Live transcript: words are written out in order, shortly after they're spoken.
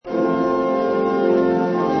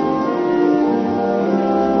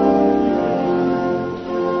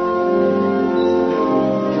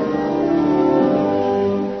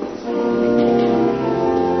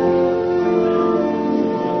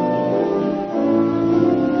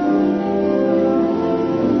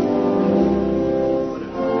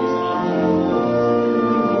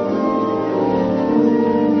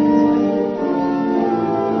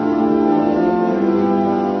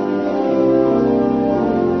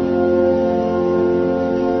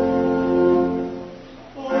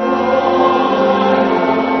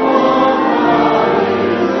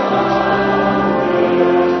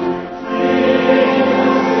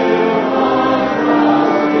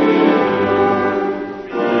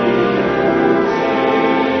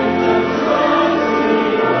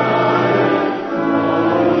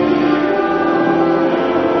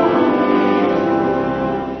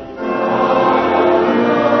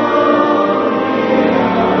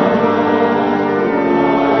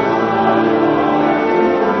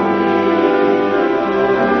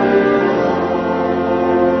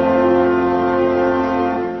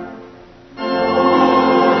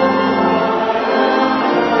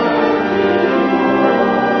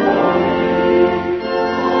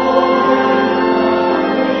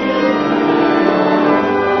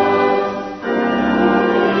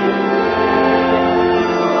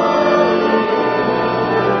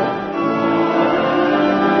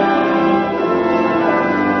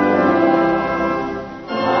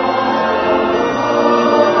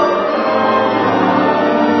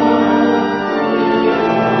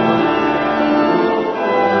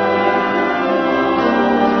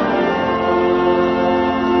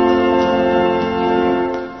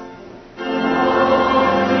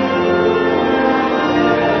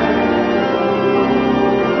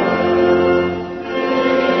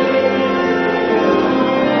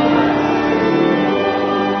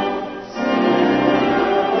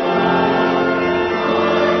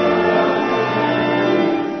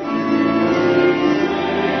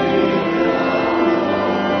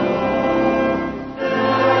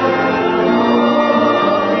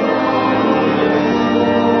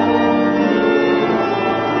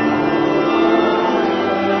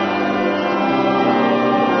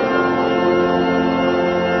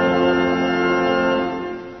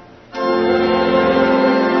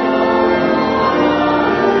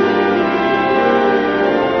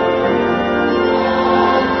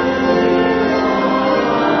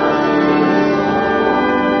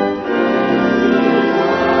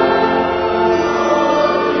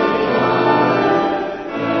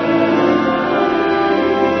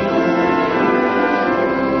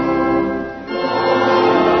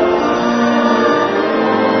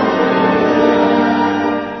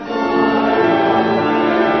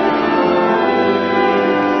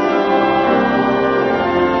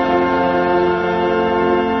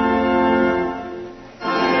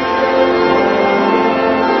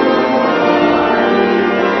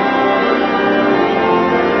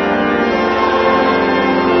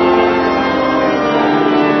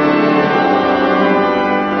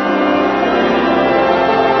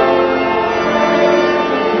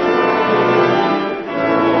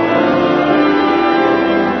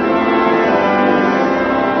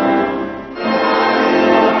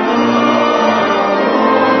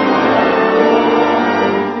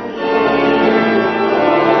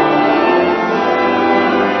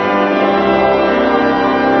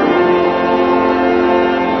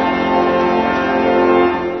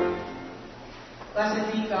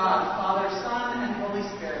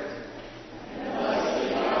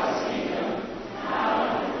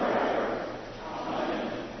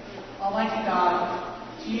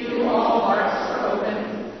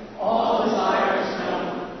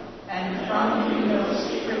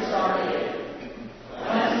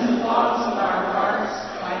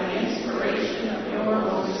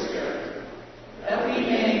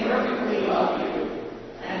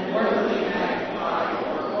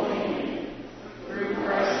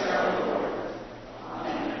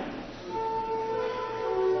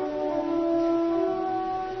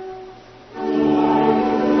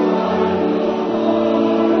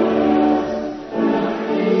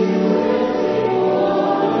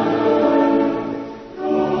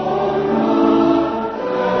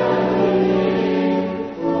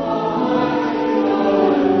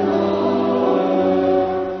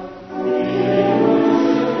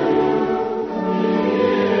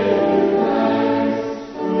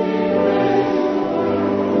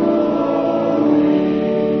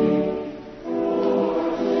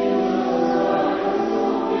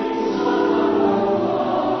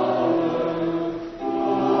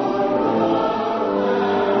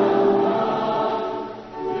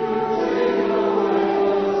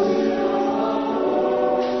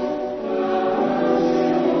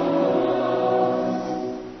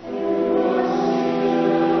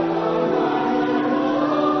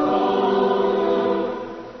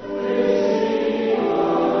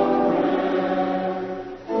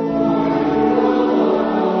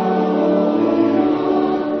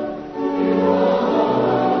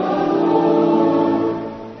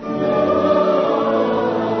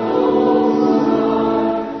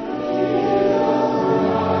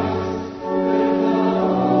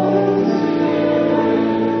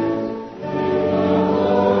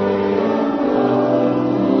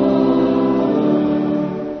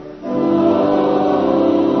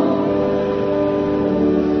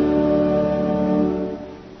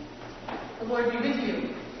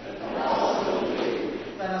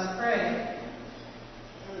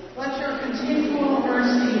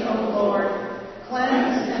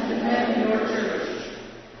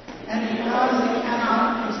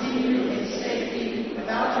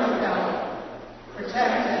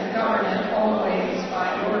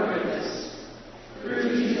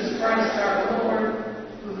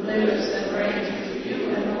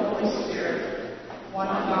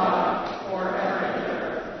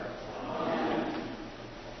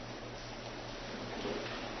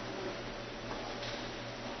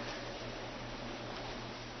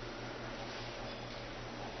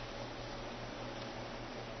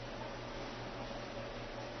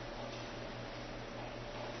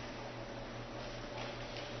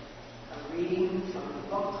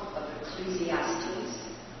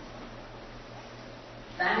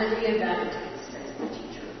Vanity of vanities, says the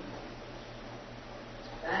teacher.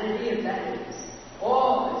 Vanity of vanities.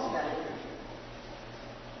 All is vanity.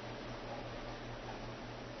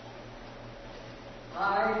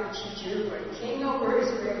 I, the teacher, when king over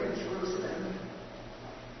Israel and Jerusalem,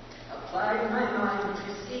 applied my mind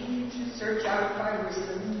to seek, to search out by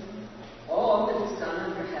wisdom all that is done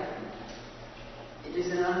under heaven. It is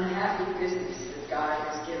an unhappy business that God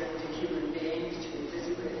has given to human beings to be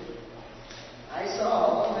busy with. I saw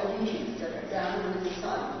all the leaves that are down under the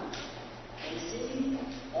sun, and see,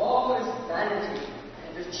 all is vanity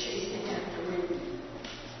and a chasing after wind.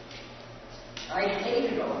 I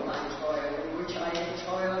hated all my toil in which I had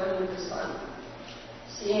toiled under the sun,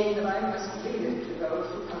 seeing that I must leave it to those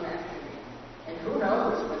who come after me. And who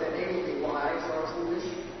knows whether they will be wise or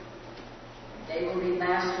foolish? They will be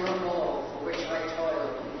master of all for which I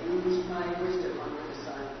toiled and used my wisdom under the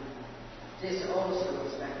sun. This also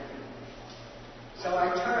is vanity. So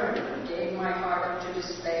I turned and gave my heart up to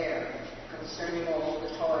despair concerning all the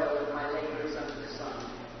toil of my labors under the sun.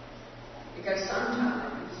 Because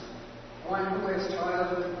sometimes one who has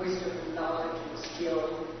toiled with wisdom and knowledge and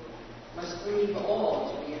skill must leave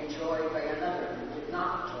all to be enjoyed by another who did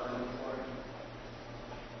not toil for it.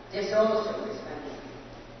 This also is vanity,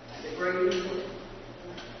 and a great evil.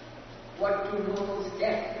 What do mortals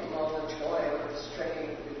get from all the toil and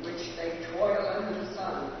strain with which they toil under the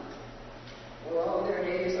sun? For all their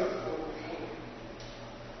days are full of pain,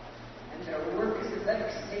 and their work is a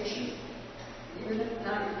vexation. Even at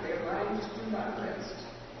night their minds do not rest.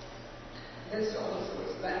 This also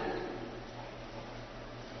is vanity.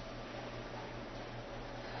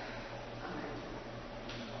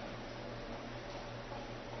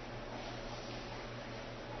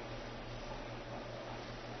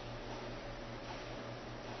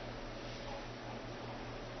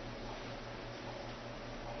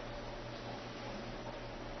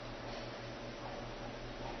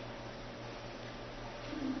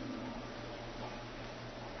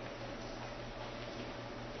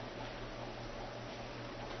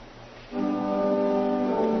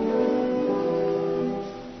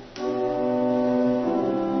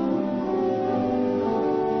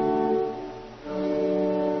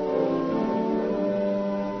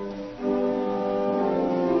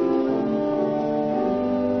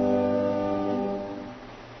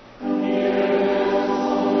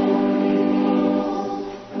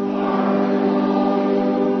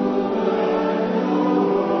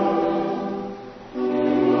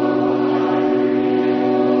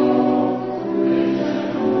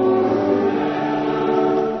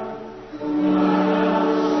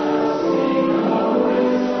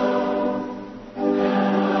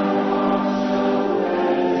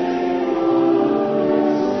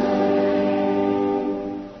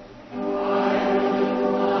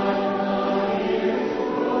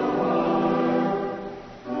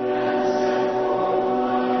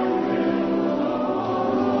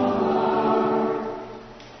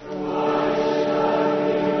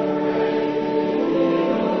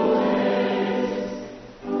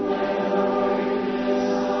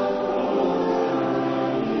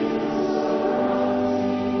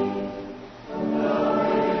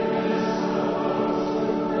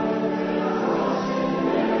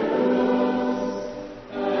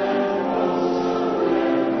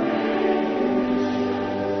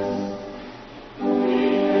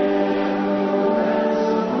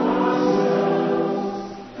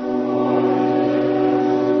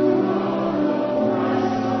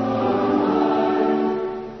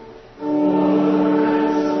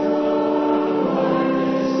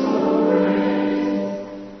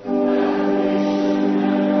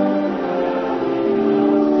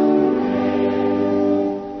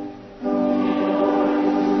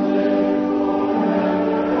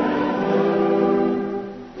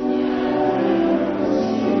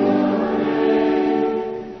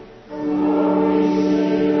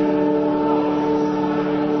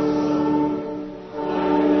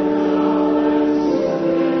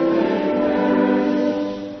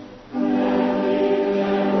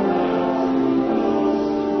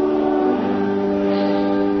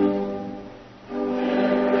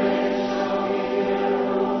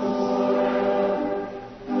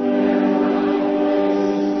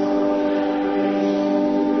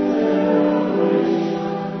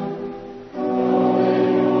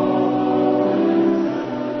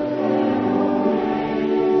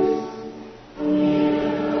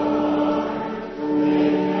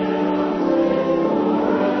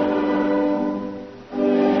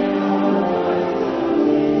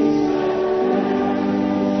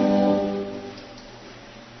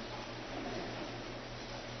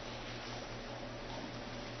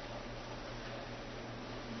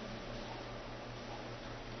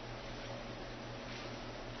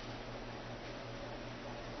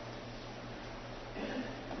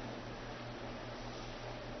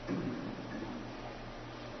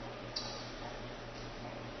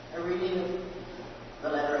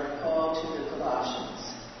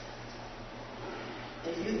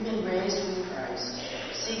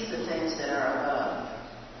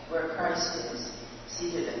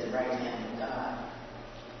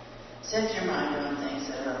 Set your mind on things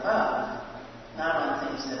that are above, not on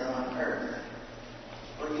things that are on earth.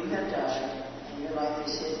 For you have died, and your life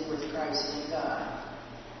is hidden with Christ in God.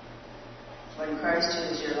 When Christ, who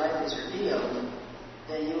is your life, is revealed,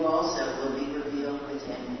 then you also will be revealed with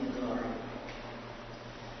him in glory.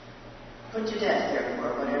 Put to death,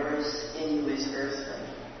 therefore, whatever is in you is earthly: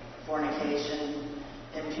 fornication,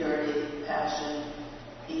 impurity, passion,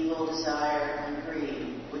 evil desire, and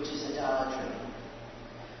greed, which is idolatry.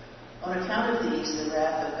 On account of these, the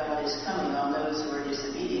wrath of God is coming on those who are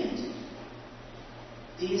disobedient.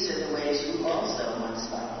 These are the ways you also once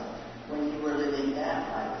followed, when you were living that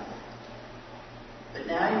life. But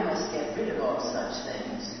now you must get rid of all such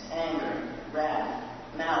things: anger, wrath,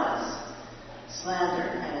 malice,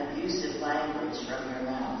 slander, and abusive language from your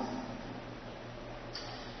mouth.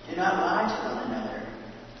 Do not lie to one another,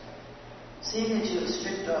 seeing that you have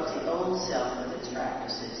stripped off the old self with its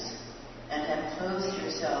practices, and have clothed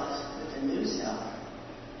yourselves with the new self,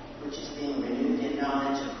 which is being renewed in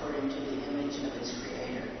knowledge according to the image of its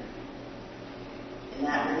Creator. In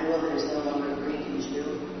that renewal there is no longer Greek and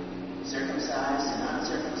Jew, circumcised and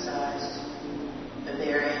uncircumcised,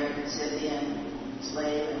 barbarian, Scythian,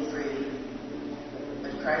 slave and free,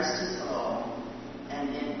 but Christ is all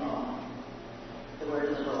and in all. The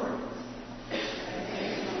word of the Lord.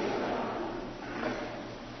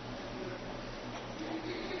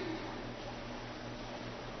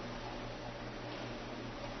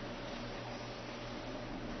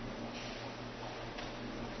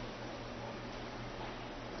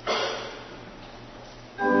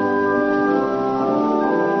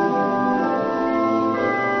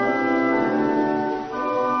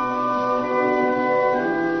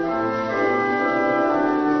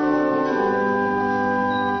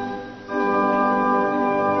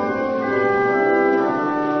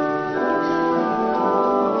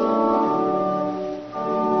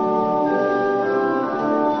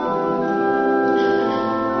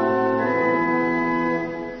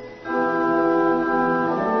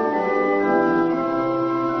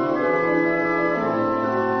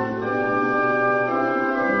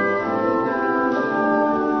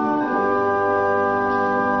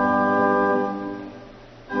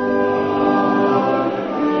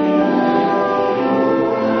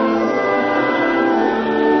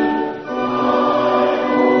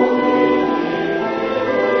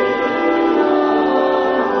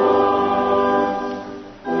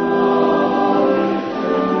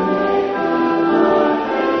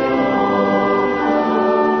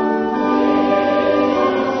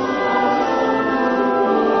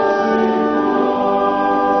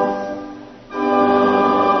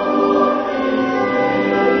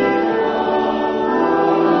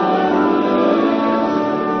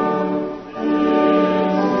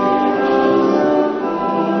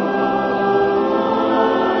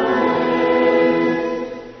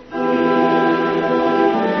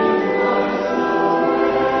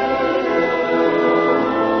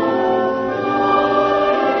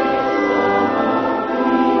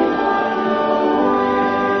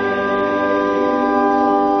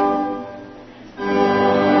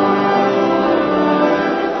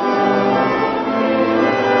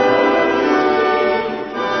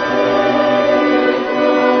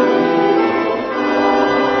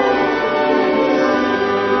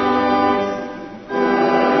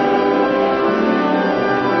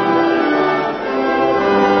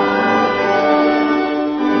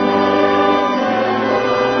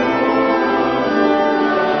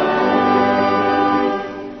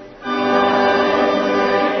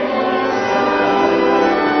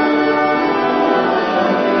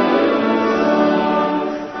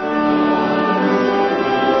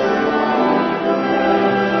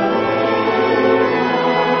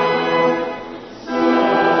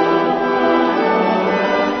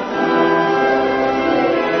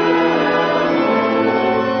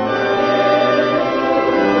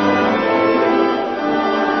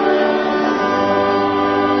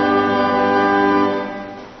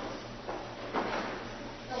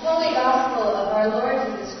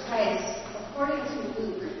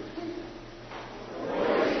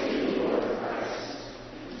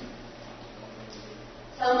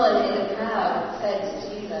 Someone in the crowd said to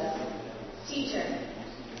Jesus, "Teacher,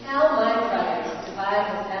 tell my brothers to divide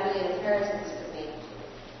the family inheritance with me."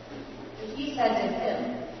 And he said to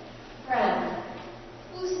him, "Friend,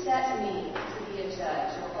 who set me to be a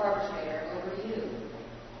judge or arbitrator over you?"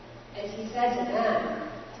 And he said to them,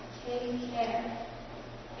 "Take care.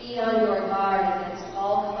 Be on your guard against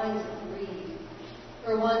all kinds of greed,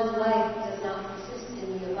 for one's life does not consist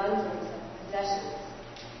in the abundance of possessions."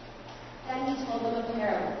 Then he told them a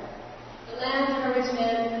parable. The land of a rich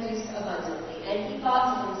man produced abundantly, and he thought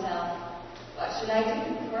to himself, should I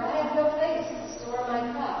do? For I have no place to store my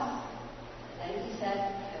crops. And then he said,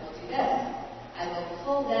 I will do this. I will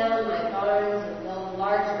pull down my barns and build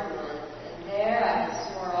larger ones, and there I will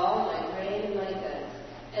store all my grain and my goods.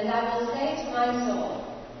 And I will say to my soul,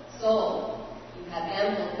 Soul, you have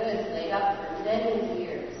ample goods laid up for many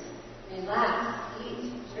years. Relax,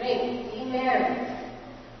 eat, drink, be merry.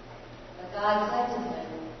 But God said to him,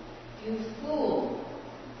 You fool,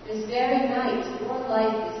 this very night your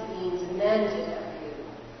life is being demanded of you.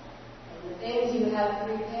 And the things you have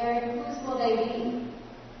prepared, whose will they be?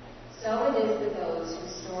 So it is with those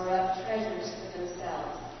who store up treasures for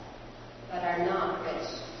themselves, but are not rich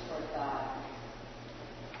toward God.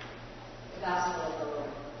 The Gospel of the Lord.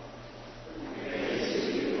 Praise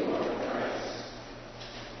to you, Lord Christ.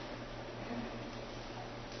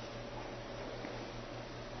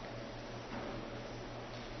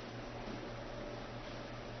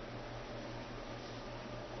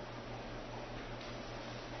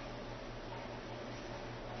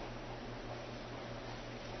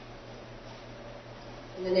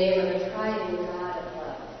 In the name of the triune God of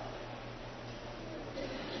love.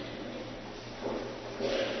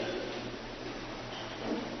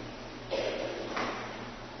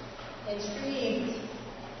 Intrigued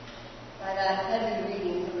by that heavy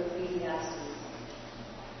reading from Ecclesiastes,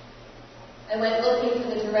 I went looking for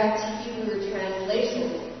the direct Hebrew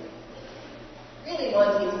translation, really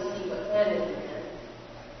wanting to see what canon meant.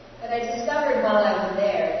 But I discovered while I was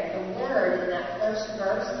there that the word in that first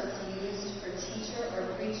verse that's used for teacher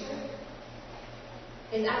or preacher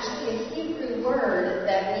is actually a Hebrew word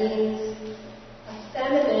that means a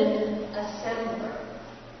feminine assembler.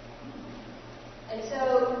 And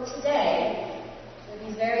so today, with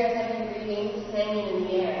these very heavy readings hanging in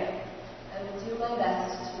the air, I will do my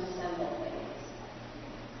best to assemble things.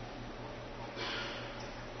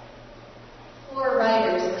 4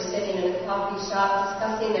 writers were sitting in a coffee shop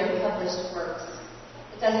discussing their published works.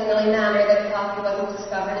 It doesn't really matter that coffee wasn't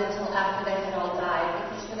discovered until after they had all died,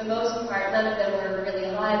 because for the most part, none of them were really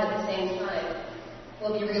alive at the same time.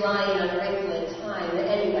 We'll be relying on wrinkle in time, but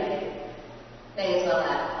anyway, may as well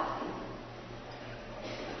add coffee.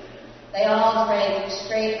 They all drank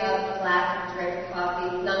straight up black drip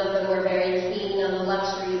coffee. None of them were very keen on the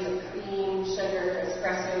luxuries of cream, sugar,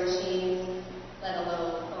 espresso machines, let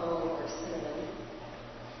alone foam or cinnamon.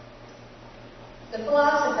 The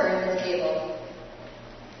philosopher at the table,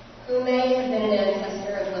 who may have been an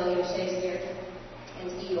ancestor of William Shakespeare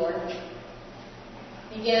and Eeyore,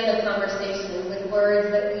 began the conversation with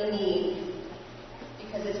words that we need,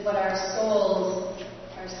 because it's what our souls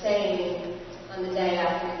are saying on the day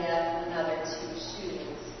after yet another 2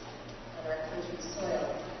 shootings on our country's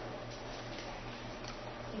soil.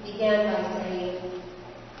 He began by saying,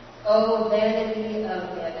 "Oh, vanity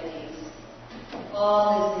of vanities,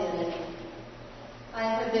 all is vanity. I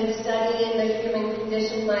have been studying the human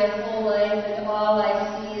condition my whole life, and all I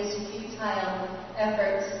see is futile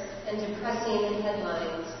efforts and depressing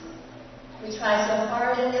headlines. We try so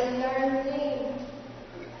hard, and yet we are in vain.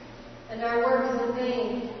 And our work is in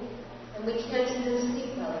vain, and we can't even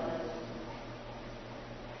sleep well at night.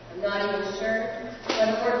 I'm not even sure what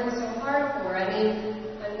I'm working so hard for. I mean,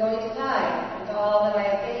 I'm going to die, and all that I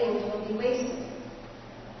have gained will be wasted.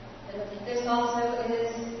 And this also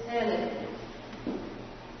is vanity."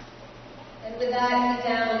 And with that, he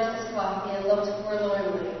downed his coffee and looked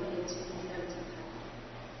forlornly into his empty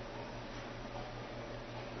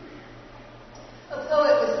cup. A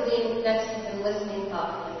poet was sitting next to him, listening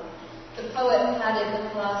thoughtfully. The poet patted the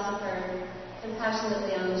philosopher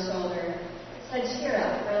compassionately on the shoulder, said, "Cheer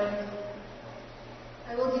up, friend.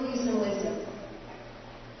 I will give you some wisdom.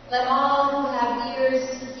 Let all who have ears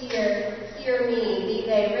to hear me, be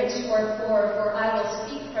they rich or poor, for I will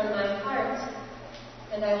speak from my heart,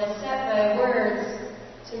 and I will set my words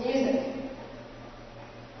to music."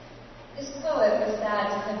 This poet was sad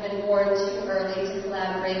to have been born too early to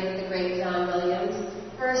collaborate with the great John Williams,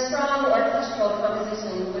 for a strong orchestral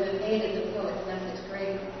composition would have aided the poet's message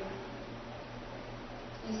greatly.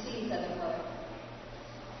 "You see," said the poet,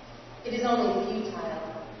 "it is only futile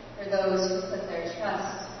for those who put their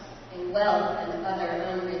trust in wealth and other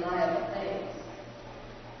unreliable things.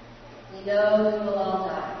 We know we will all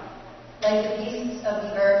die, like the beasts of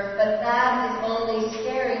the earth, but that is only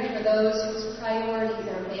scary for those whose priorities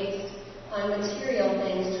are based on material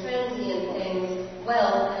things, transient things,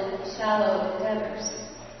 wealth, and shallow endeavors.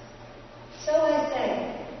 So I say,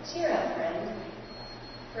 cheer up, friend,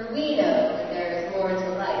 for we know that there is more to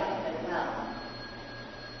life than wealth."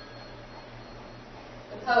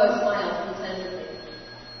 The poet smiled contentedly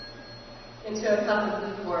into a cup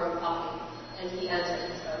of lukewarm coffee, and he entered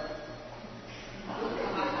his home.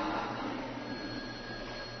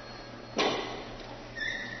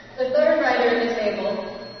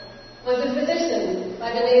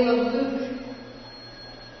 name of Luke.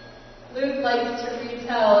 Luke likes to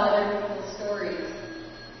retell other people's stories,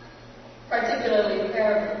 particularly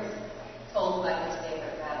parables told by his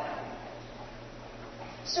favorite rabbi.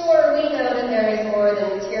 Sure, we know that there is more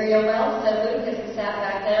than material wealth, said Luke as he sat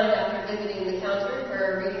back down after visiting the counter for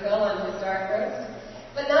a refill on his dark roast.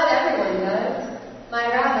 But not everyone does. My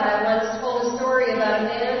rabbi once told a story about a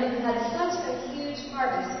man who had such a huge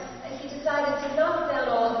harvest that he decided to knock down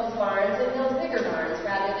all of his barns and build bigger barns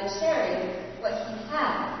rather than sharing what he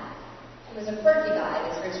had. He was a quirky guy,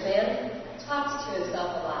 this rich man, talked to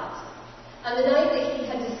himself a lot. On the night that he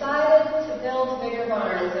had decided to build bigger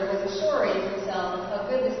barns and was assuring himself of how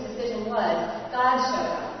good this decision was, God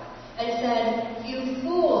showed up and said, "You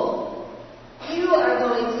fool! You are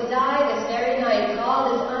going to die this very night with all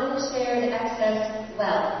this unshared excess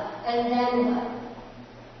wealth. And then what?"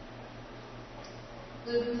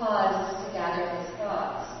 Luke paused to gather his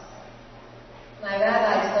thoughts. My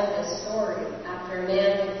rabbi told this story after a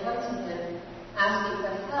man had come to him asking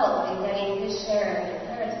for help in getting his share of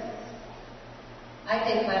inheritance. I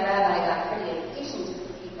think my rabbi got pretty impatient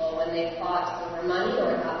with people when they fought over money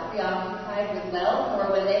or got preoccupied with wealth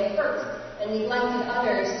or when they hurt and neglected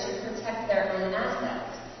others to protect their own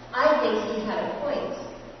assets. I think he had a point.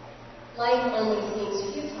 Life only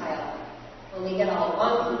seems futile when we get all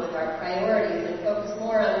wonky with our priorities and focus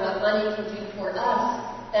more on what money can do for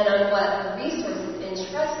us than on what the resources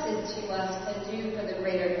entrusted to us can do for the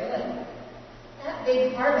greater good. That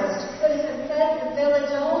big harvest could have fed the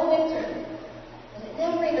village all winter, and it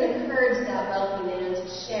never even occurred to that wealthy man to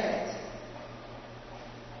share it.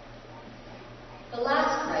 The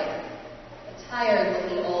last writer, a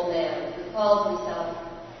tired-looking old man who called himself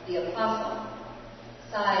the Apostle,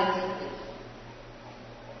 sighed deeply.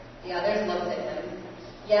 The others looked at him.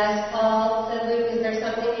 "Yes, Paul," said Luke, "is there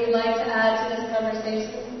something you'd like to add to this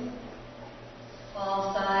conversation?"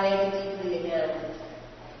 Paul sighed deeply again.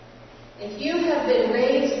 "If you have been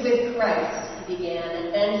raised with Christ," he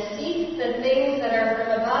began, "then seek the things that are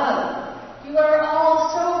from above. You are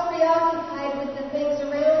all so preoccupied with the things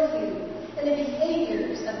around you and the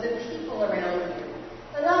behaviors of the people around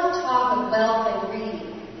you. Enough talk of wealth and greed.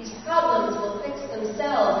 These problems will fix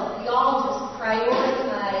themselves if we all just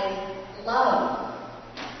prioritize love,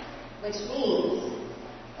 which means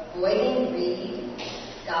avoiding greed,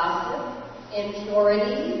 gossip,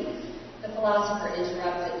 impurity." The philosopher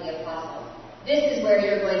interrupted the apostle. "This is where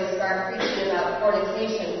you're going to start preaching about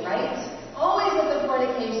fornication, right? Always with the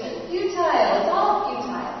fornication. Futile. It's all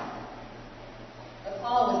futile." But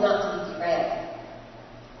Paul was not to be derailed.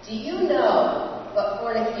 "Do you know what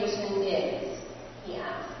fornication is?" he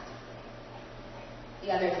asked.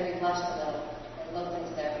 The other three blushed a little and looked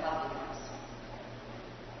into their coffee cups.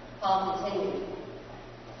 Paul continued,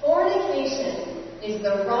 "Fornication is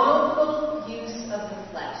the wrongful use of the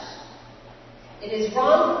flesh. It is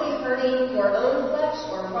wrongfully hurting your own flesh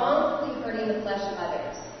or wrongfully hurting the flesh of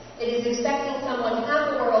others. It is expecting someone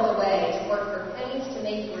half a world away to work for pennies to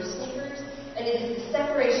make your sneakers, and it is the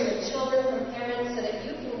separation of children from parents so that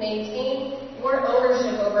you can maintain your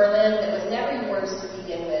ownership over land that was never yours to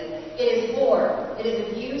begin with. It is war. It is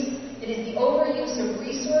abuse. It is the overuse of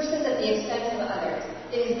resources at the expense of others.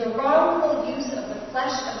 It is the wrongful use of the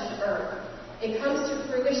flesh of the earth. It comes to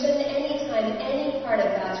fruition anytime any part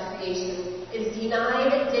of God's creation is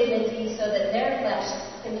denied dignity so that their flesh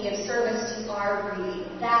can be of service to our greed.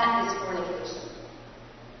 That is fornication."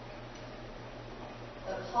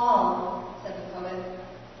 "But Paul," said the poet,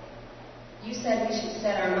 "you said we should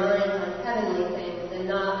set our minds on heavenly things and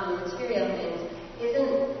not on material things.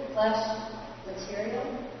 Isn't flesh material?"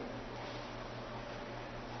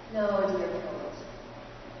 "No, dear poet.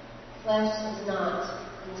 Flesh is not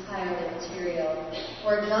entirely material,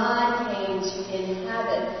 for God came to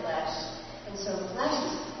inhabit flesh, and so flesh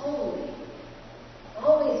is holy,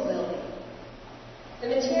 always will be.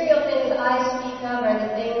 The material things I speak of are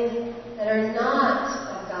the things that are not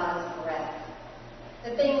of God's breath,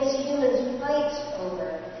 the things humans fight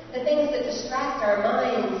over, the things that distract our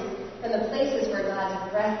minds from the places where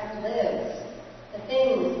God's breath lives, the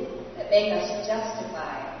things that make us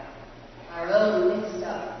justify our own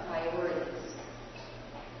mixed-up priorities."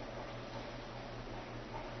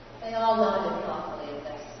 They all nodded thoughtfully at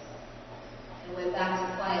this and went back to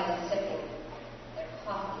quietly sipping their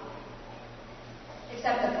coffee,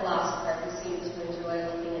 except the philosopher who seemed to enjoy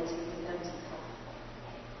looking into his empty cup.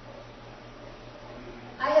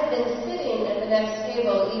 I had been sitting at the next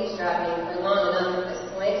table eavesdropping for long enough at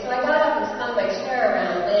this point, so I got up and spun my chair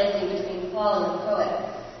around, landing between Paul and the poet.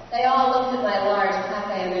 They all looked at my large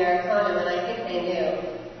Cafe Americano, and I think they knew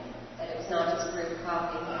that it was not just brewed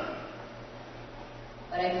coffee.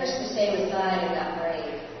 But I pushed the shame aside and got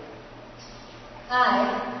brave. Hi,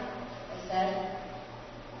 I said.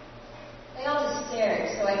 They all just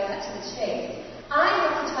stared, so I cut to the chase. I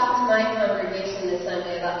have to talk to my congregation this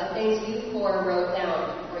Sunday about the things you four wrote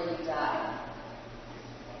down before you died.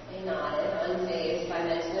 They nodded, unfazed by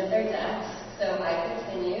mention of their deaths, so I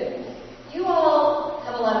continued. You all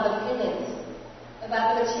have a lot of opinions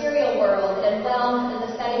about the material world and wealth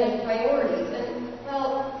and the setting of priorities. And,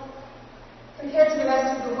 well, compared to the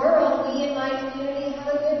rest of the world, we in my community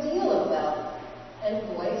have a good deal of wealth and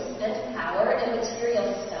voice and power and material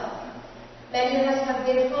stuff. Many of us have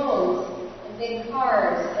big homes and big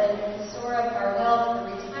cars and can store up our wealth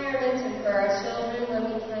for retirement and for our children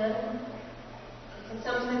when we can. We can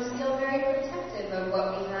sometimes feel very protective of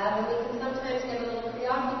what we have, and we can sometimes get a little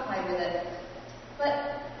preoccupied with it.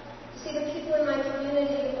 But, you see, the people in my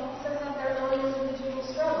community also have their own individual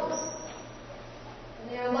struggles.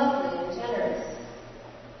 And they are lovely and generous.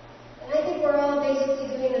 And I think we're all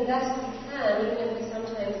basically doing the best we can, even if we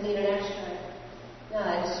sometimes need an extra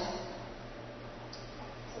nudge.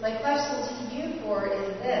 So my question to you four is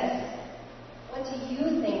this. What do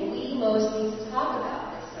you think we most need to talk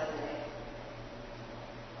about this Sunday?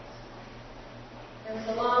 There was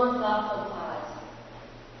a long, thoughtful pause.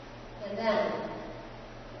 And then,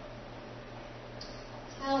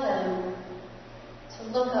 tell them to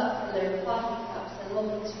look up from their coffee cups and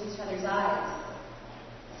look into each other's eyes,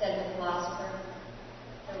 said the philosopher,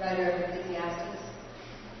 the writer of Ecclesiastes.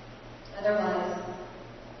 Otherwise,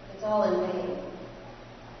 it's all in vain.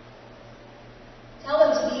 Tell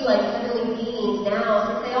them to be like heavenly beings now,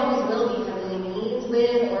 since they always will be heavenly beings,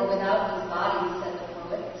 with or without these bodies, said the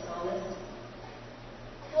poet, the psalmist.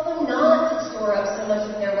 Tell them not to store up so much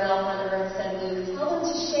of their wealth on earth, said Luke. Tell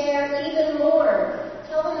them to share even more.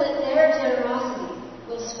 Tell them that their generosity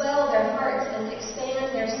will swell their hearts and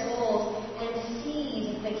expand their souls and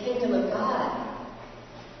feed the kingdom of God.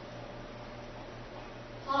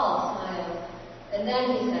 Paul smiled, and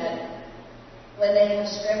then he said, when they have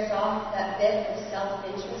stripped off that bit of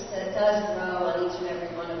self-interest that does grow on each and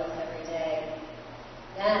every one of us every day,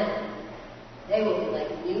 then they will be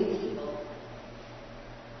like new people.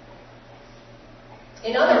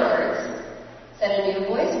 In other words, said a new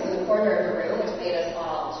voice from the corner of the room, which made us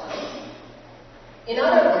all jump. In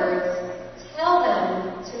other words, tell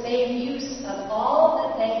them to make use of all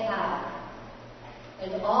that they have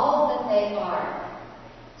and all that they are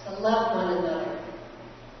to love one another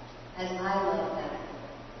as I love them.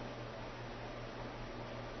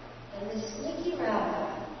 And the sneaky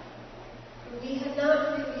rabbi, who we had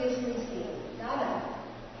not previously seen, got up,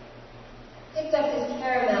 picked up his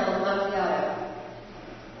caramel macchiato.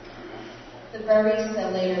 The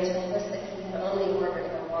barista later told us that he had only ordered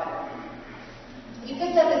her water. He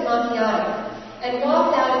picked up his macchiato and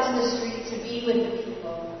walked out into the street to be with the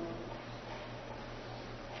people.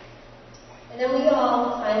 And then we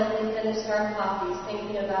all silently finished our coffees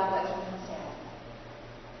thinking about what he had said.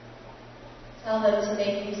 Tell them to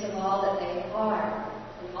make use of all that they are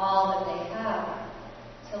and all that they have,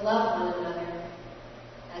 to love one another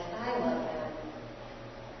as I love them.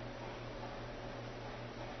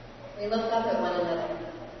 We looked up at one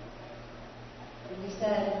another and we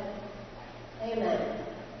said, Amen.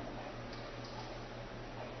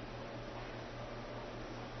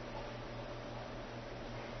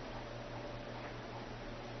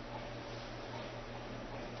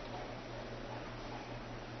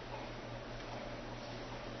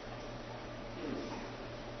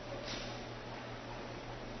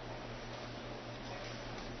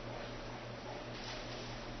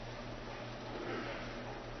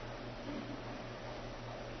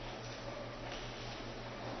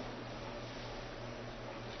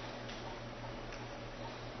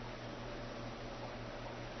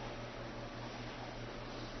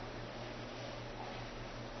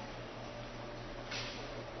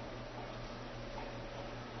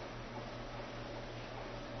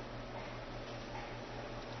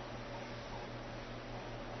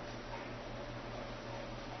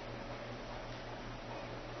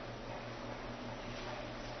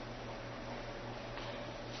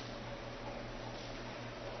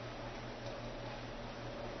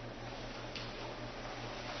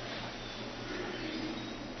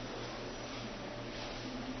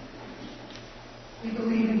 We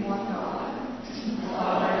believe in one God,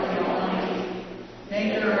 Father the Almighty,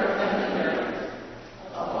 maker of heaven and earth,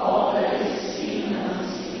 of all that is seen and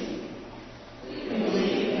unseen. We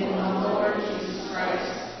believe in one Lord Jesus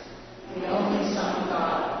Christ, the only Son of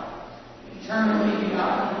God, eternally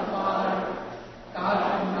begotten of the Father, God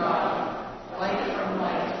from God, light from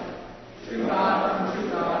light, true God from true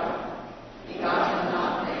God, begotten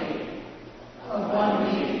not made, of one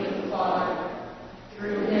being with the Father.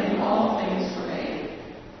 Through him all things were made.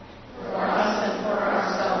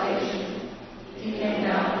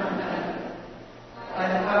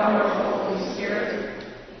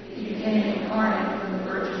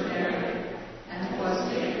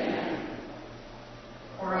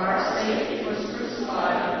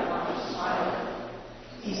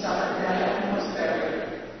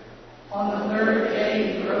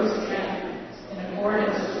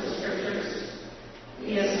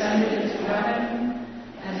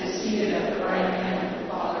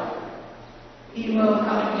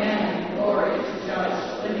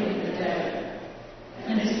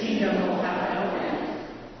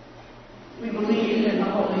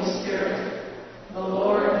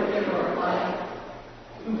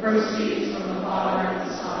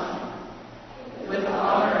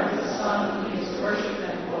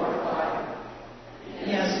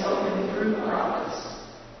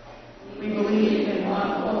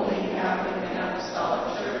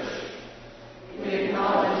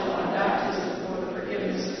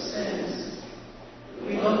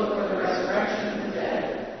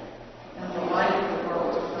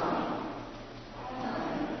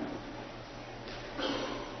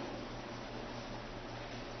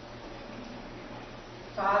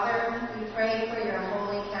 pray for your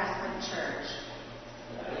holy Catholic Church.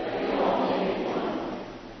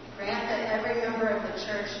 Grant that every member of the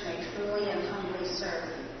Church may truly and humbly serve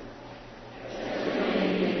you.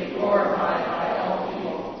 Glorified by all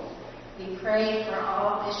people. We pray for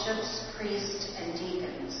all bishops, priests, and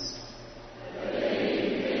deacons.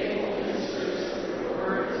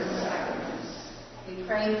 We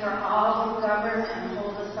pray for all who govern and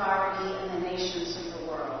hold authority in the nations of the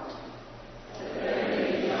world.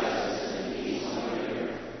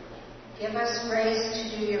 Give us grace to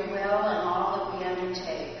do your will in all that we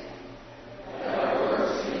undertake.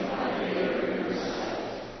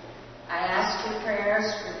 I ask your prayers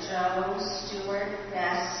for Joe, Stuart,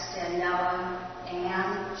 Bess, Daniela,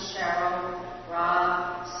 Anne, Cheryl,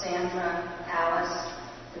 Rob, Sandra, Alice,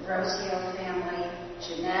 the Brosio family,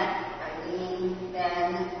 Jeanette, Eileen,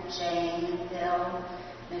 Ben, Jane, Bill,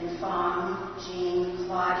 Minfong, Jean,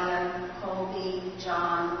 Claudia, Colby,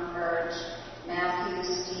 John, Burge, Matthew,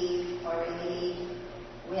 Steve, Aurelie,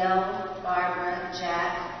 Will, Barbara,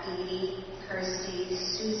 Jack, Edie, Kirsty,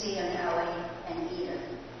 Susie and Ellie, and Edith.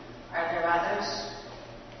 Are there others?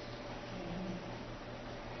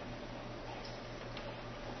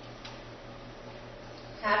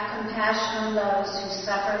 Have compassion on those who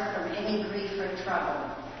suffer from any grief or trouble.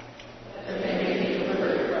 That they may be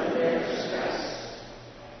delivered from their distress.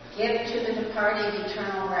 Give to the departed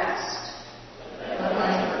eternal rest. Let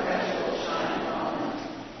light perpetual shine upon them.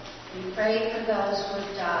 We pray for those who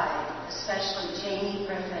have died, especially Jamie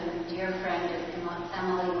Griffin, dear friend, and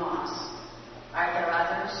Emily Moss. Are there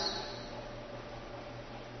others?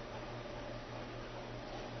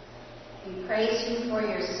 We praise you for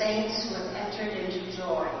your saints who have entered into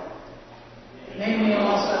joy. May we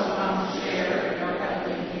also come share in your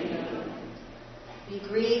heavenly kingdom. We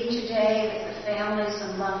grieve today with the families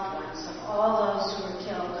and loved ones of all those who were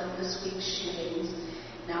killed in this week's shootings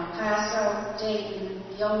in El Paso, Dayton,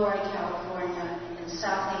 Gilroy, California, and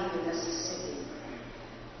South Haven, Mississippi.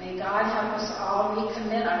 May God help us all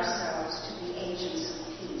recommit ourselves to be agents of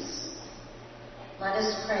peace. Let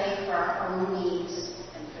us pray for our own needs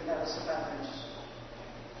and for those of others.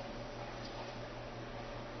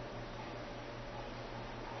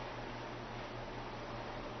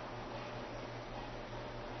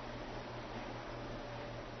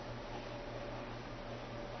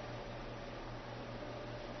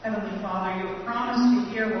 Heavenly Father, you have promised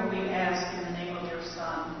to hear what we ask in the name of your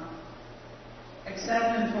Son.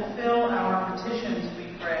 Accept and fulfill our petitions, we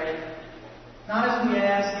pray, not as we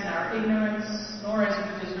ask in our ignorance, nor as we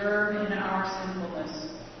deserve in our sinfulness,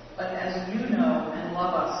 but as you know and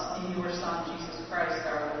love us in your Son, Jesus Christ,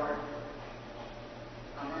 our Lord.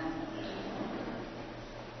 Amen.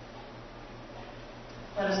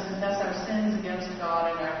 Let us confess our sins against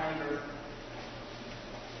God and our neighbor.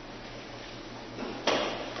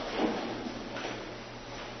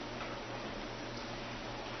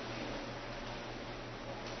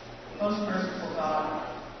 Most merciful God,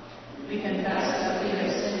 we confess that we have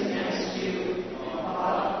sinned against you in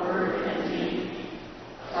thought, word, and deed,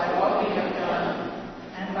 by what we have done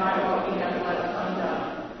and by what we have left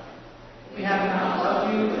undone. We have not loved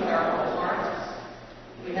you with our whole heart.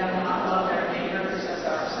 We have not loved our neighbors as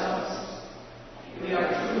ourselves. We are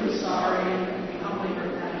truly sorry and we humbly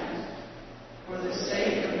repent. For the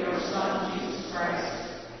sake of your Son, Jesus Christ,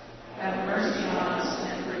 have mercy on us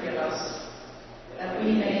and forgive us, that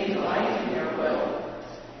we may delight in your will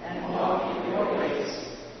and walk in your ways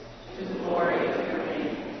to the glory of your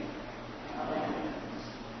name. Amen.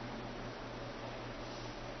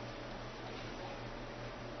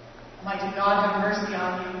 Almighty God, have mercy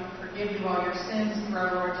on you, forgive you all your sins through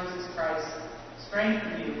our Lord Jesus Christ,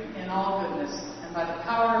 strengthen you in all goodness, and by the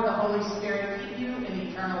power of the Holy Spirit keep you in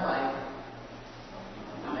eternal life.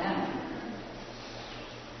 Amen.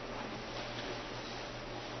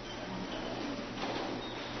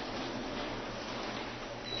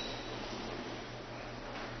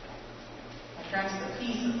 Friends, the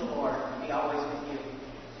peace of the Lord be always with you.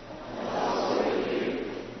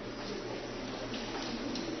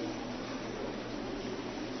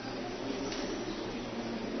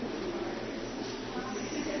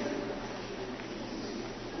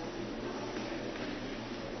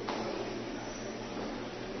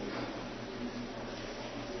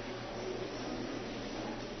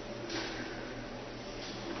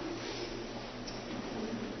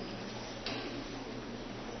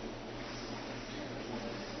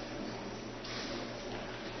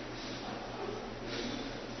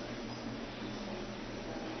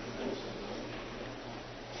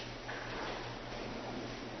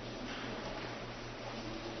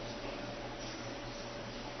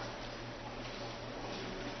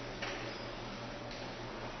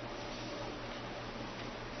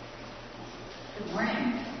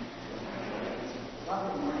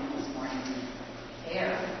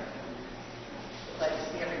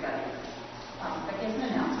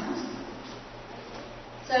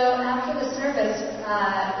 service,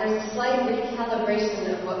 there's a slight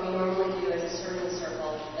recalibration of what we normally do as a sermon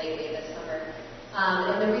circle lately this summer.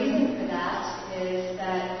 And the reason for that is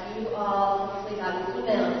that you all hopefully got an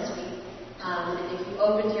email this week. And if you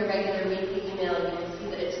opened your regular weekly email, you can see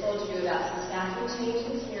that it told you about some staffing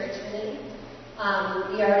changes here at Trinity.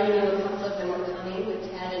 We already knew a couple of them were coming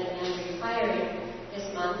with Ted and Andrew hiring this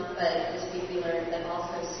month, but this week we learned that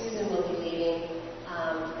also Susan will be leaving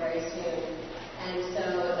very soon. And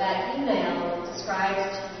so that email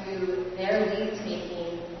describes to you their lead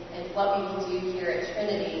taking and what we can do here at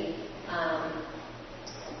Trinity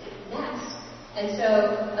next. And so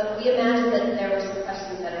we imagined that there were some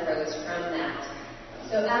questions that arose from that.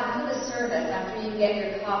 So after the service, after you get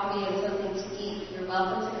your coffee and something to eat, you're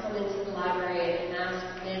welcome to come into the library and ask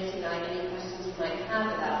Nancy and I any questions you might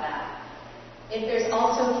have about that. If there's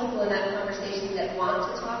also people in that conversation that want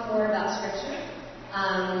to talk more about Scripture,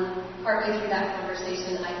 partway through that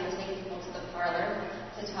conversation, I can take people to the parlor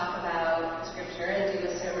to talk about Scripture and do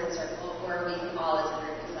a sermon circle, or we can all as a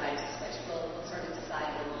group decide to switch. We'll sort of decide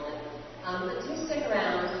in a moment. But do stick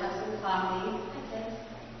around, have some coffee,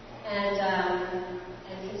 and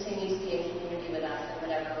continue to be in community with us in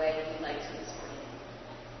whatever way you'd like to this morning.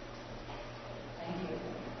 Thank you.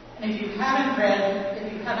 And if you haven't read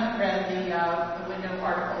the window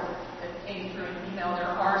article that came through an email, there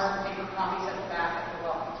are some paper copies at the back at the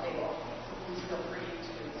welcome table. So please feel free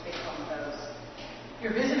to take one of those. If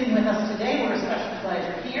you're visiting with us today, we're especially glad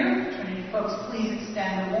you're here. Trinity folks, please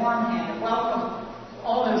extend a warm hand of welcome to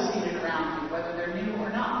all those seated around you, whether they're new or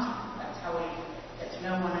not. That's how we get to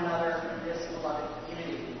know one another in this beloved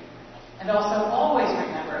community. And also always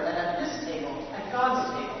remember that at this table, at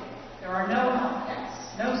God's table, there are no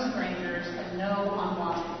outcasts, no strangers, and no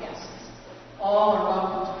unwanted guests. All are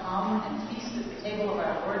welcome to come and feast at the table of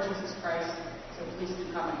our Lord Jesus Christ, so please do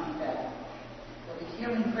come and be fed. There'll be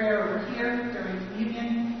healing prayer over here during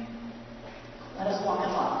communion. Let us walk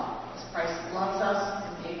in love, as Christ loves us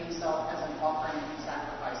and gave himself as an offering and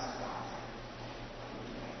sacrifice to God.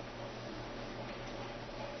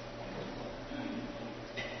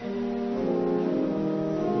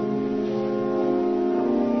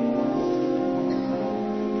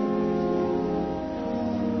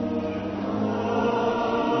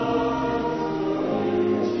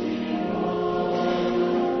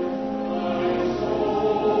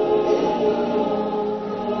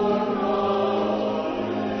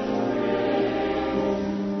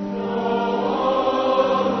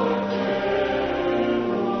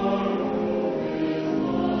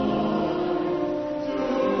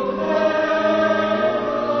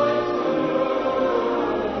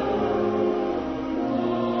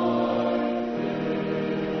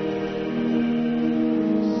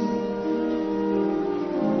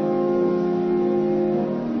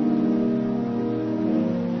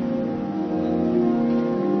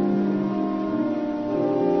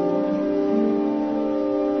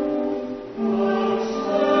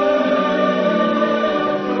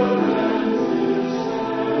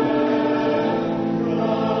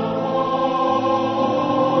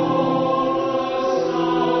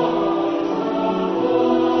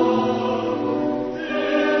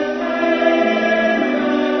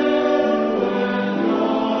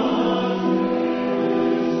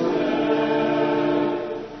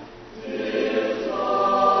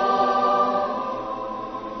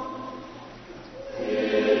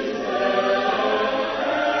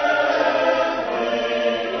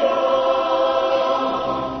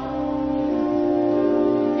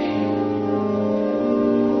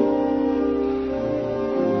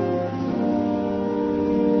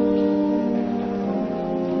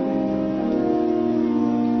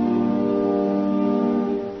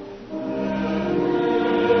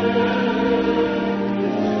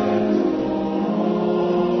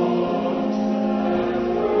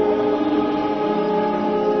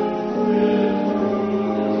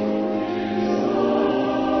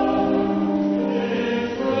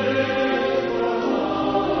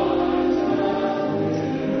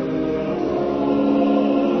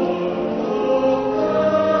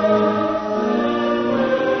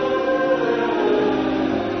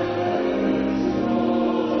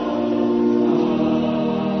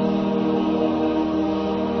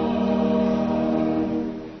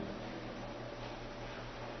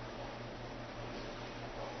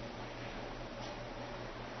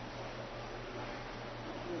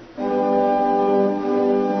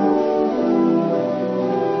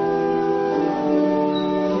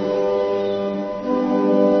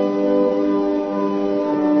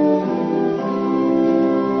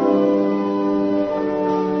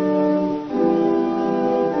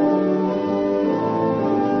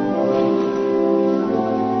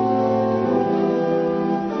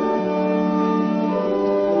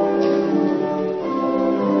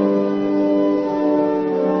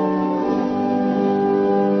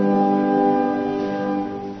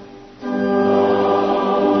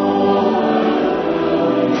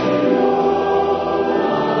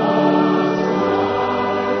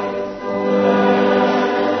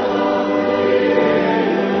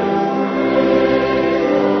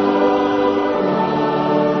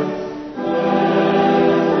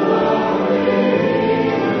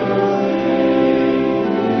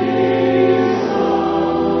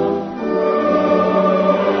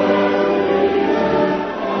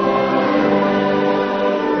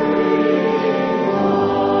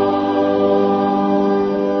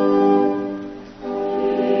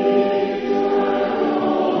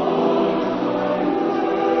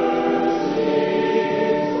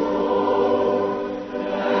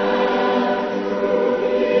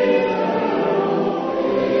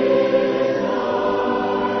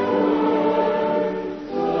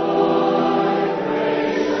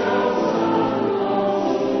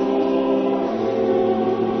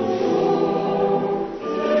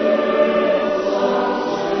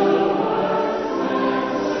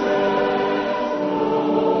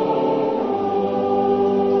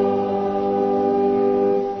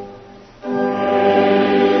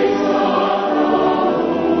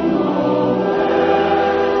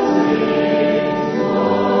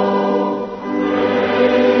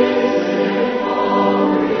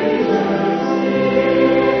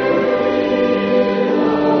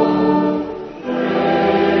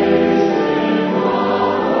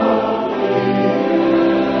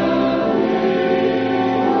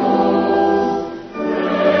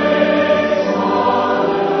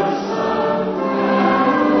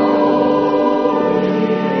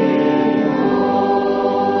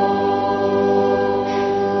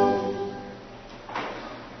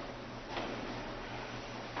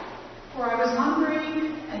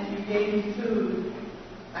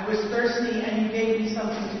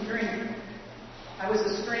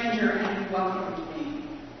 stranger and you welcomed me.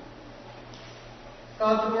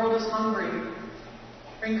 God, the world is hungry.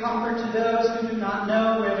 Bring comfort to those who do not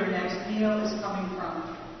know where their next meal is coming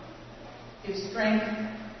from. Give strength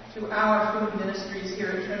to our food ministries here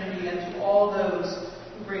at Trinity and to all those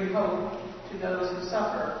who bring hope to those who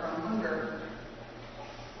suffer from hunger.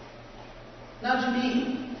 Nudge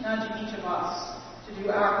each of us to do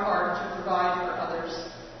our part to provide for others.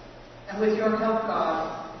 And with your help,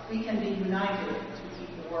 God, we can be united to keep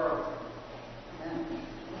the world. Amen.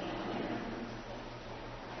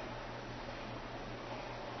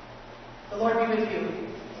 The Lord be with you.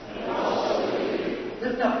 And also with you.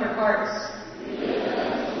 Lift up your hearts.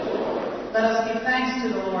 Let us give thanks to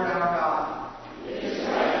the Lord our God. It is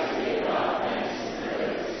right to give God thanks and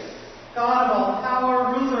praise. God of all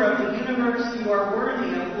power, ruler of the universe, you are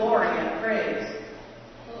worthy of glory and praise.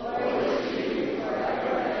 Glory to you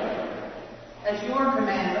forever and ever. At your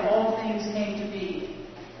command, all things came to be.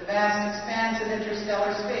 The vast expanse of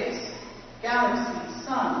interstellar space, galaxies,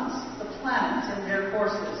 suns, the planets and their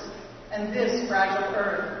courses, and this fragile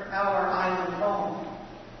earth, our island home.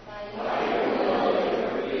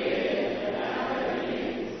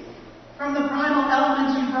 From the primal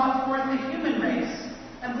elements you brought forth the human race,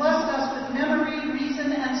 and blessed us with memory,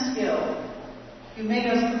 reason, and skill. You made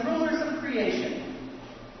us the rulers of creation,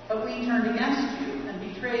 but we turned against you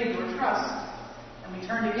and betrayed your trust, and we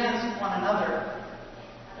turned against one another.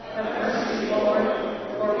 Have mercy, Lord,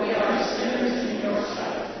 for we are sinners in your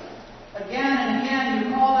sight. Again and again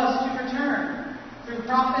you called us to return. Through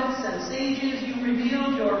prophets and sages you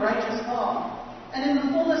revealed your righteous law. And in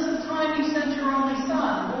the fullness of time you sent your only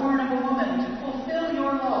Son, born of a woman, to fulfill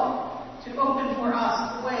your law, to open for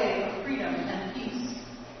us the way of freedom and peace.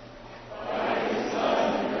 By his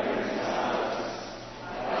Son,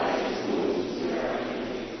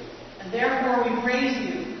 and therefore we praise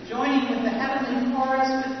you, joining with the heavenly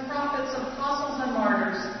chorus, with prophets, apostles, and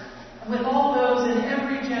martyrs, and with all those in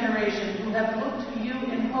every generation who have looked to you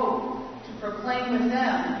in hope, to proclaim with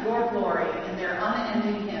them your glory in their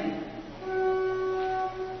unending hymn.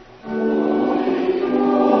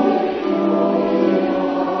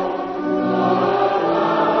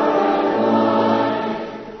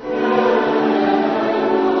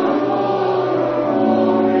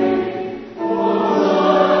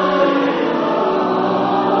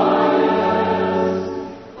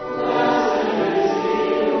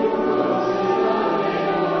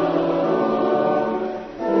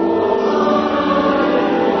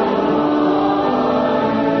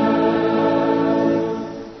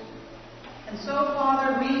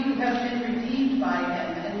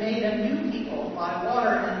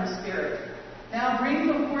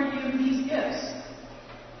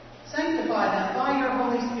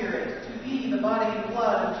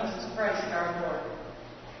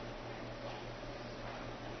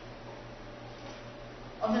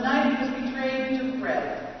 On the night he was betrayed, he took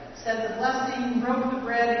bread, said the blessing, broke the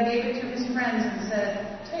bread, and gave it to his friends and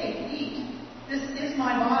said, "Take, eat. This is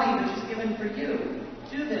my body which is given for you.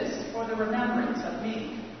 Do this for the remembrance of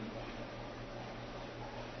me."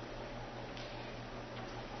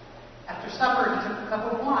 After supper, he took a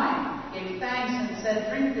cup of wine, gave thanks, and said,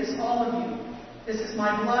 "Drink this, all of you. This is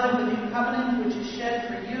my blood of the new covenant, which is shed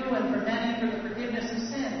for you and for many for the forgiveness of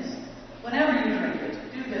sins. Whenever you drink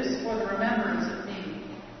it, do this for the remembrance of me."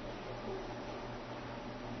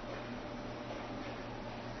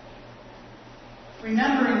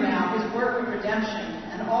 Remembering now his work of redemption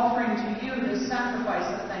and offering to you this sacrifice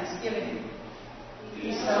of thanksgiving,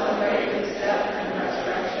 we celebrate his death and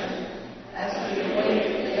resurrection as we await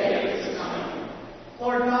the day of his coming.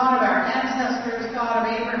 Lord God of our ancestors, God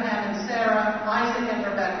of Abraham and Sarah, Isaac and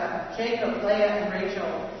Rebekah, Jacob, Leah and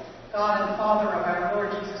Rachel, God and Father of our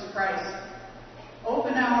Lord Jesus Christ,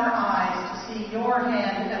 open our eyes to see your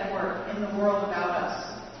hand at work in the world about us.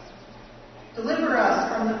 Deliver us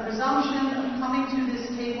from the presumption of coming to this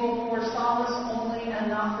table for solace only and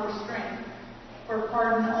not for strength, for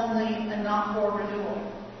pardon only and not for renewal.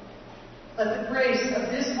 Let the grace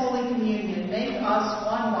of this Holy Communion make us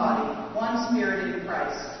one body, one spirit in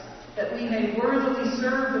Christ, that we may worthily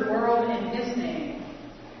serve the world in his name.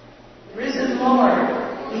 Risen Lord,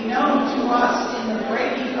 be known to us in the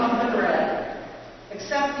breaking of the bread.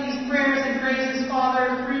 Accept these prayers and praises,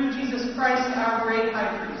 Father, through Jesus Christ, our great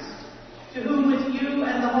high priest, to whom with you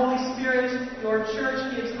and the Holy Spirit your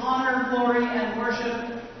church gives honor, glory, and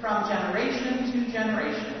worship from generation to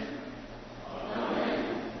generation.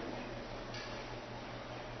 Amen.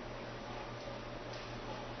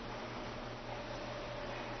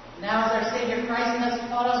 Now as our Savior Christ has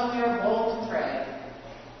taught us, we are bold to pray.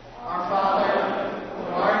 Our Father, who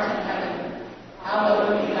art in heaven,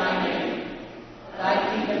 hallowed be thy name. Thy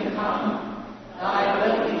kingdom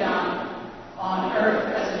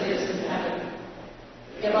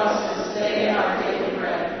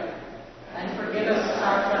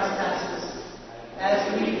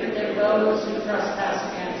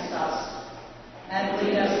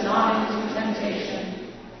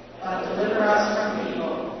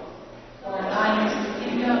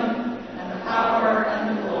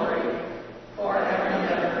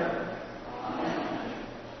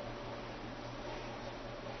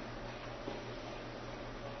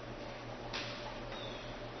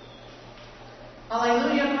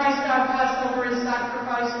that Christ our Passover is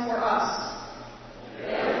sacrificed for us.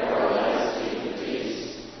 Therefore, let us keep the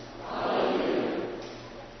feast. Hallelujah.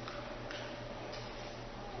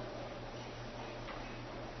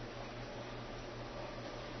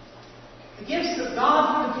 The gifts of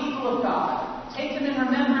God for the people of God. Take them in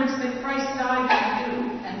remembrance that Christ died for you,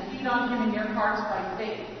 and feed on him in your hearts by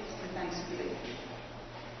faith with thanksgiving.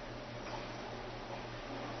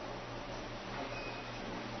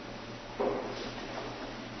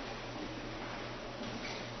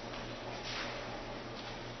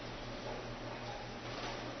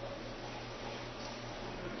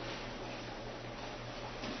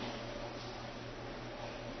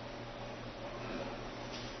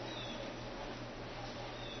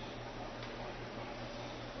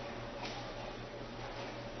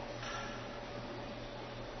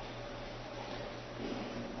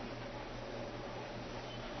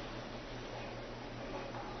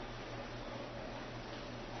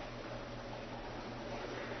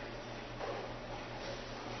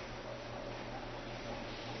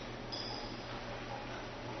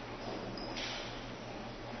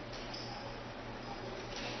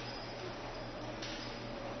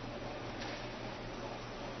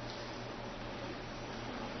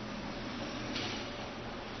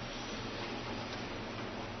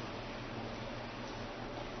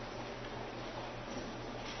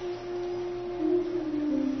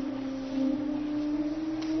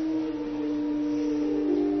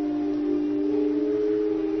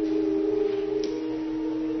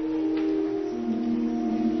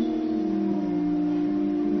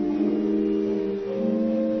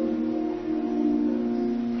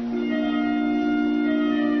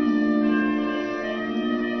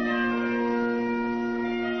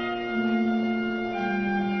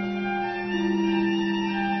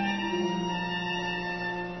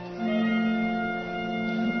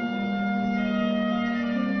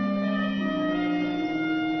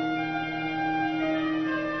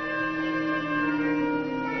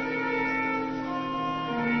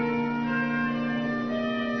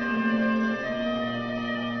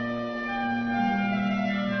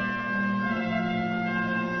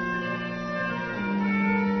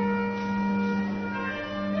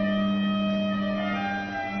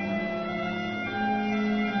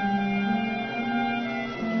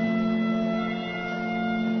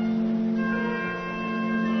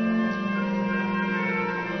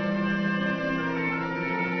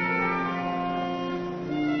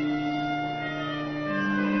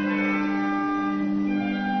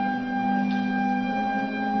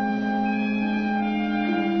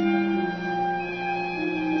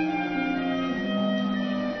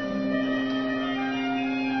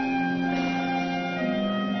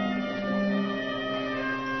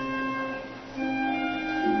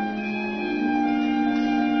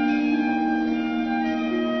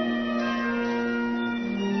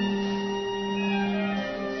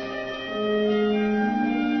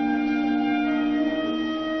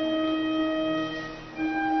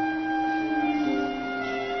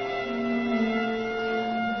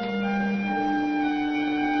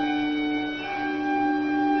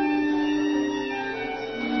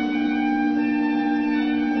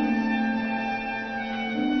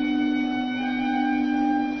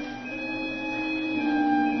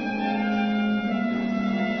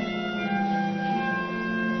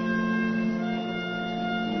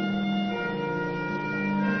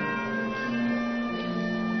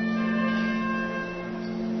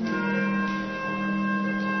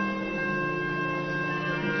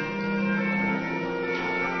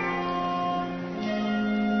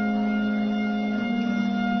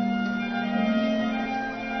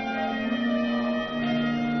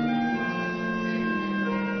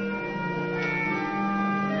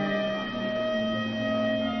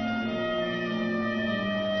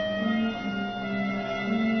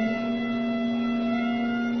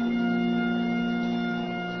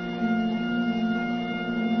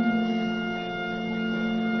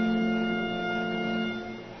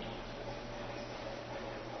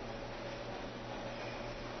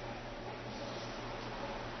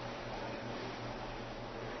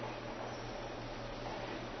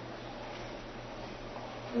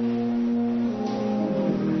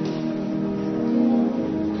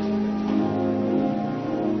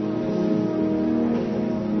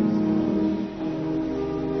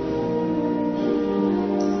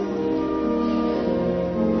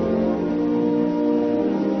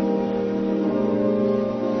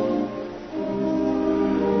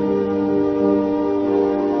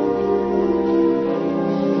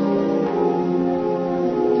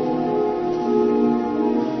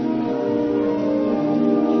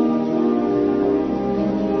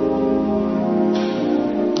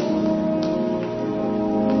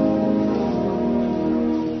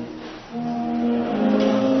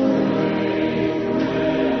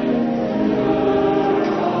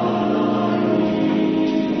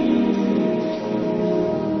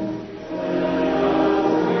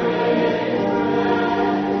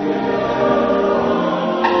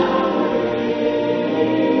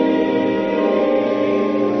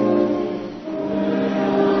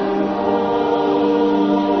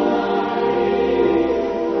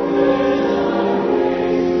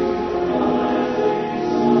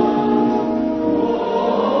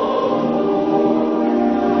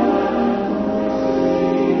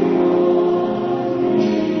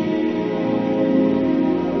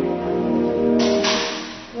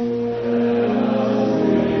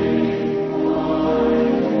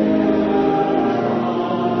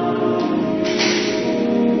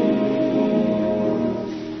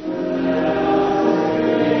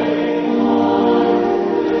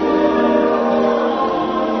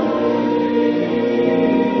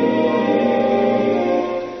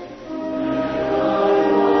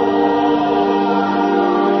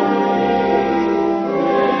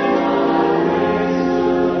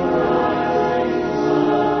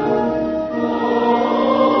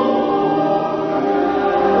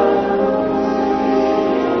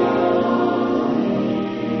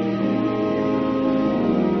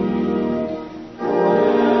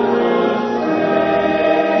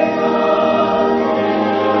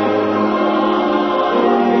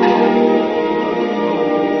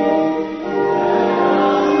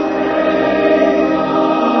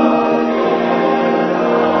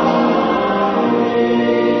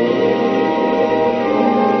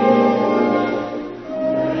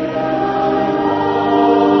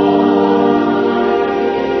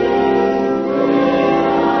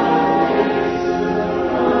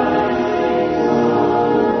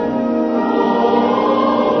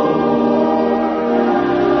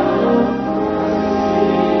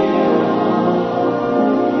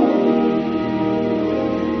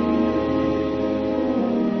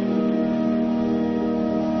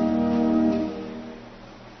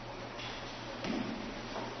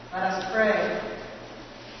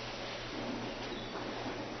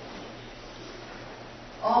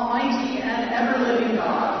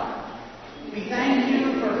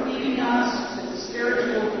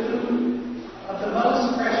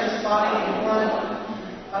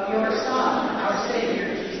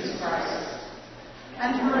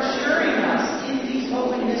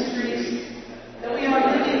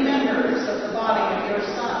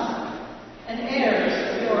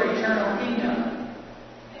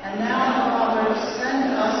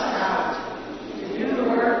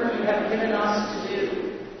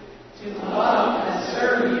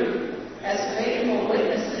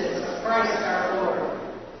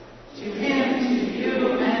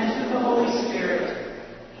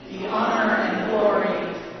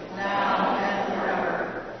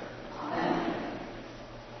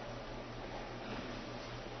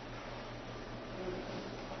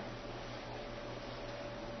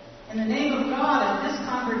 In the name of God and this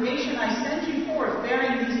congregation, I send you forth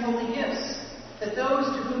bearing these holy gifts, that those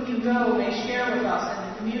to whom you go may share with us in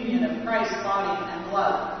the communion of Christ's body and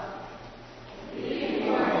blood. We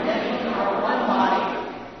are one body,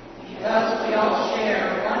 because we all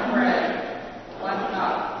share one bread, one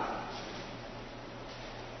cup.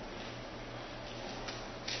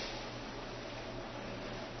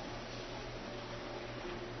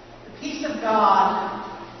 The peace of God,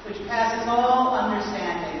 which passes all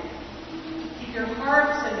understanding, keep your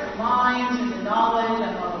hearts and your minds in the knowledge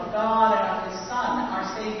and love of God and of His Son, our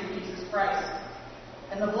Savior, Jesus Christ.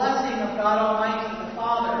 And the blessing of God Almighty, the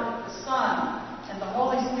Father, the Son, and the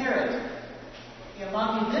Holy Spirit be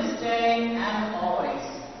among you this day and always.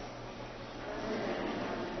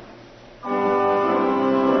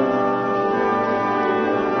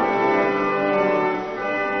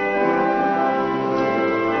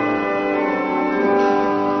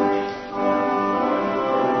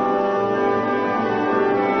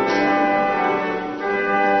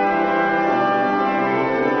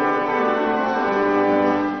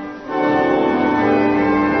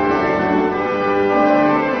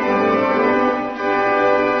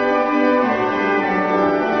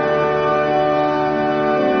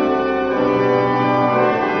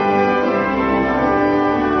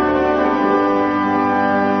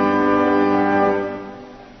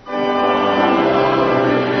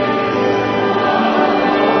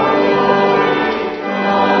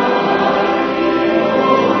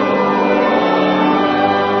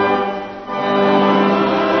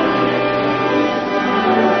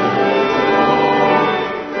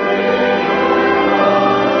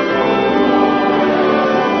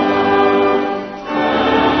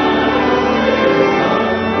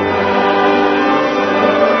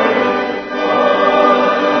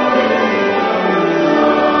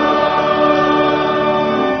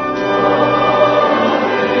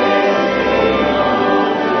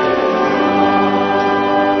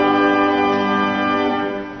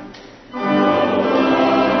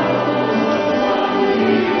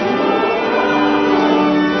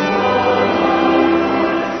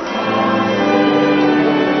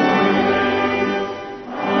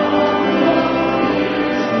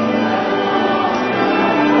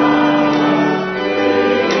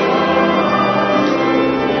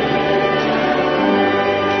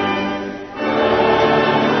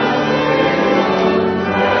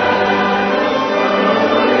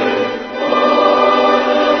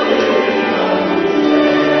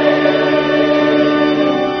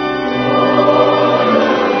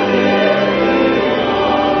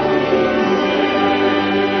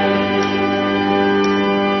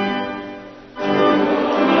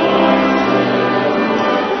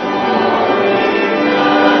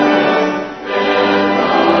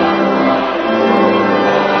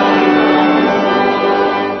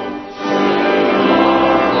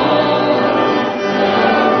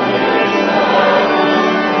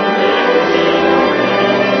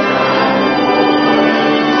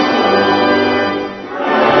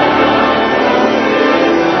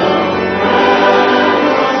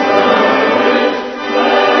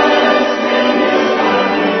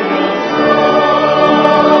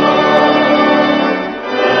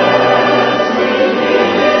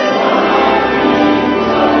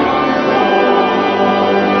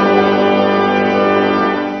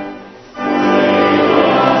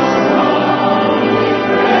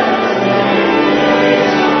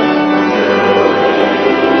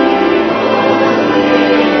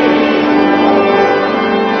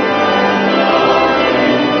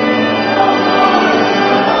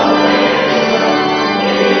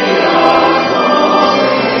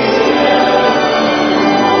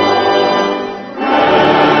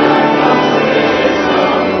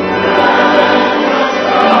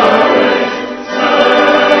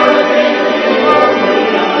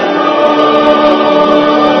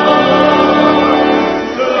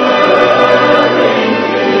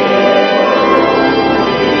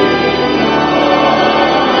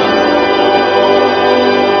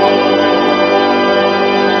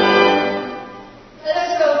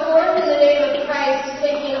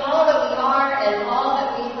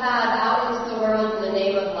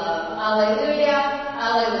 Hallelujah.